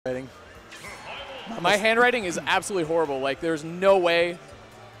My handwriting is absolutely horrible. Like, there's no way.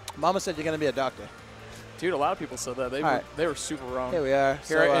 Mama said you're going to be a doctor. Dude, a lot of people said that. They were super wrong. Here we are.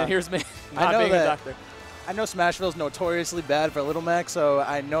 And here's me not being a doctor. I know Smashville's notoriously bad for Little Mac, so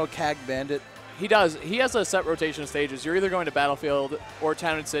I know Cagt banned it. He does. He has a set rotation of stages. You're either going to Battlefield or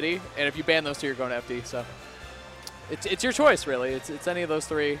Town and City, and if you ban those two, you're going to FD. So it's your choice, really. It's any of those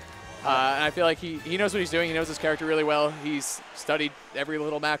three. And I feel like he knows what he's doing. He knows his character really well. He's studied every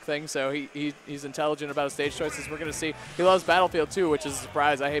Little Mac thing, so he's intelligent about his stage choices. We're going to see. He loves Battlefield, too, which is a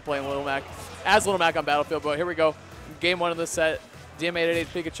surprise. I hate playing Little Mac as Little Mac on Battlefield, but here we go. Game 1 of this set. DM888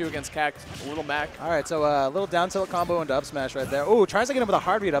 Pikachu against Cagt, Little Mac. All right, so a little down tilt combo into up smash right there. Ooh, tries to get him with a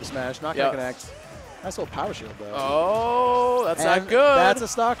hard read up smash. Not going to connect. Nice little power shield, though. Oh, that's not good. That's a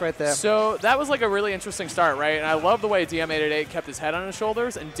stock right there. So that was like a really interesting start, right? And I love the way DM888 kept his head on his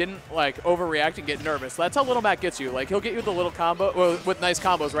shoulders and didn't like overreact and get nervous. That's how Little Mac gets you. Like, he'll get you with the little combo, well, with nice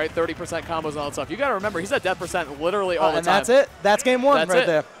combos, right? 30% combos and all that stuff. You got to remember, he's at death percent literally all the time. And that's it. That's game 1 right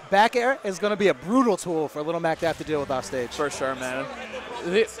there. Back air is going to be a brutal tool for Little Mac to have to deal with off stage. For sure, man.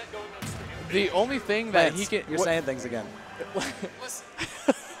 The only thing that he can... You're saying things again.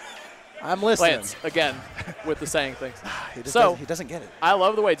 I'm listening. Lance, again, with the saying things. He doesn't get it. I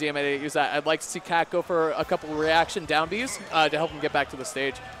love the way DM888 used that. I'd like to see Cagt go for a couple reaction down Bs to help him get back to the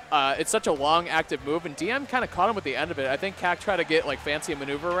stage. It's such a long, active move, and DM kind of caught him with the end of it. I think Cagt tried to get like fancy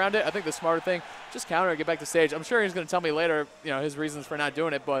maneuver around it. I think the smarter thing, just counter and get back to stage. I'm sure he's going to tell me later, his reasons for not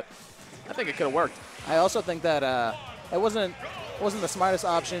doing it, but I think it could have worked. I also think that it wasn't the smartest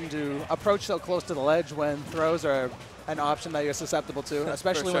option to approach so close to the ledge when throws are an option that you're susceptible to,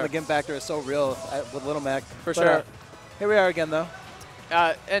 especially when the gimp factor is so real with Little Mac. For sure. Here we are again, though.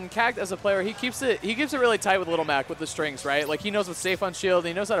 And Cagt, as a player, he keeps it really tight with Little Mac with the strings, right? Like, he knows what's safe on shield.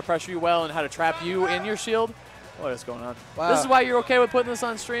 He knows how to pressure you well and how to trap you in your shield. What is going on? Wow. This is why you're okay with putting this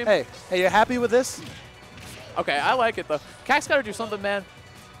on stream? Hey, you happy with this? Okay, I like it, though. Cagt's got to do something, man.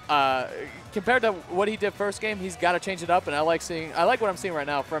 Compared to what he did first game, he's got to change it up, and I like what I'm seeing right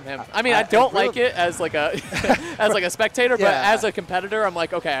now from him. I mean, I don't like it as like a as like a spectator, but as a competitor, I'm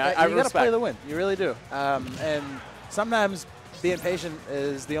like, okay, I respect. You got to play the win. You really do. And sometimes being patient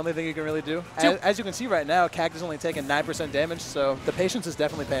is the only thing you can really do. As you can see right now, Cagt is only taking 9% damage, so the patience is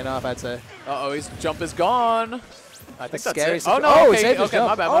definitely paying off, I'd say. Uh-oh, his jump is gone. I think that's scary. it. Oh, no, he saved his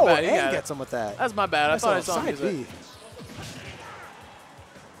jump. my bad. He gets him with that. That's my bad. I thought I saw him use it.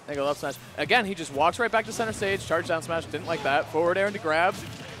 There you go, up smash. Again, he just walks right back to center stage, charge down smash, didn't like that. Forward air into grab.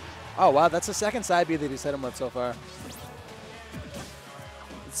 Oh, wow, that's the second side B that he's hit him with so far.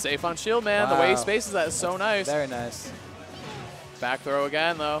 It's safe on shield, man. Wow. The way he spaces that is so nice. Very nice. Back throw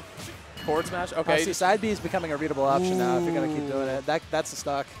again, though. Forward smash. Okay. See, side B is becoming a readable option now if you're going to keep doing it. That's the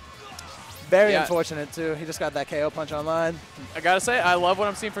stock. Very unfortunate, too. He just got that KO punch online. I got to say, I love what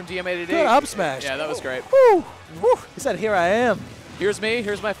I'm seeing from DM888. Good up smash. Yeah, that was great. Woo. Woo. He said, here I am. Here's me,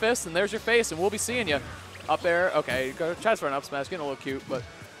 here's my fist, and there's your face, and we'll be seeing you. Up air, okay, go tries for an up smash, getting a little cute, but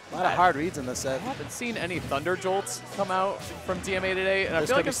a lot of hard reads in this set. I haven't seen any Thunder Jolts come out from DM888, and I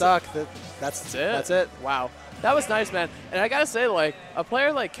feel like it's stock. That's it. That's it. Wow, that was nice, man. And I gotta say, like, a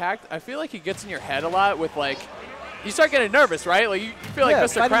player like Cagt, I feel like he gets in your head a lot with like. You start getting nervous, right? Like, you feel like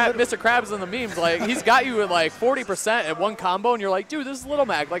Mr. Krabs in the memes. Like, he's got you at like 40% at one combo, and you're like, dude, this is Little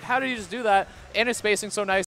Mac. Like, how did he just do that? And his spacing's so nice.